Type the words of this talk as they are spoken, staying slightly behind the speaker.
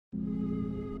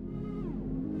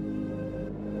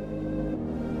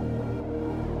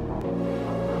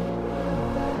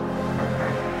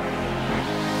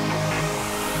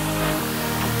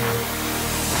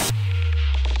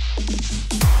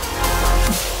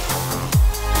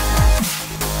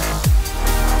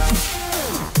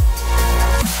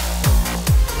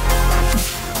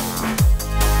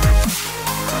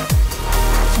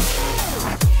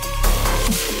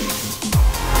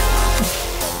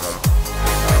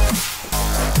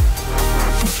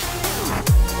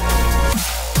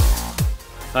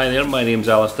Hi there, my name's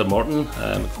Alistair Morton.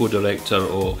 I'm a co-director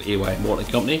of AY Morton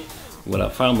Company. We're a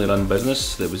family-run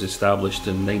business that was established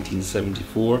in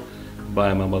 1974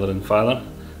 by my mother and father.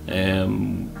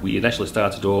 We initially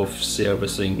started off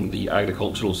servicing the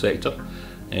agricultural sector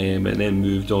and then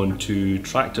moved on to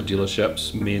tractor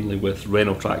dealerships, mainly with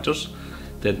Renault tractors.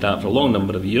 Did that for a long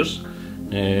number of years.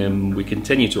 We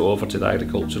continue to offer to the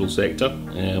agricultural sector,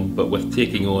 but with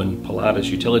taking on Polaris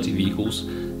utility vehicles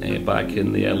back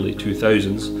in the early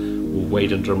 2000s, we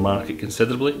widened our market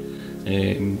considerably,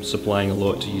 supplying a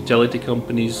lot to utility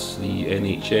companies, the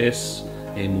NHS,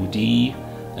 MOD,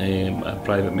 and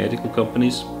private medical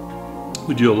companies.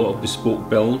 We do a lot of bespoke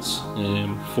builds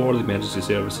for the emergency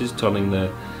services, turning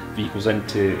the vehicles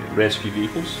into rescue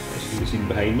vehicles, as you can see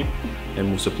behind me,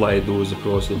 and we'll supply those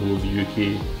across the whole of the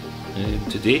UK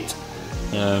to date.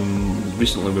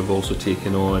 Recently we've also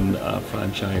taken on a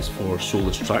franchise for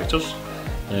Solus tractors,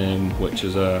 which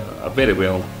is a very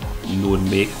well known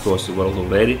make across the world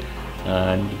already,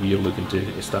 and we are looking to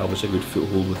establish a good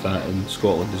foothold with that in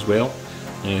Scotland as well.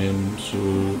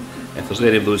 So if there's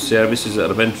any of those services that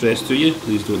are of interest to you,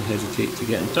 please don't hesitate to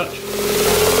get in touch.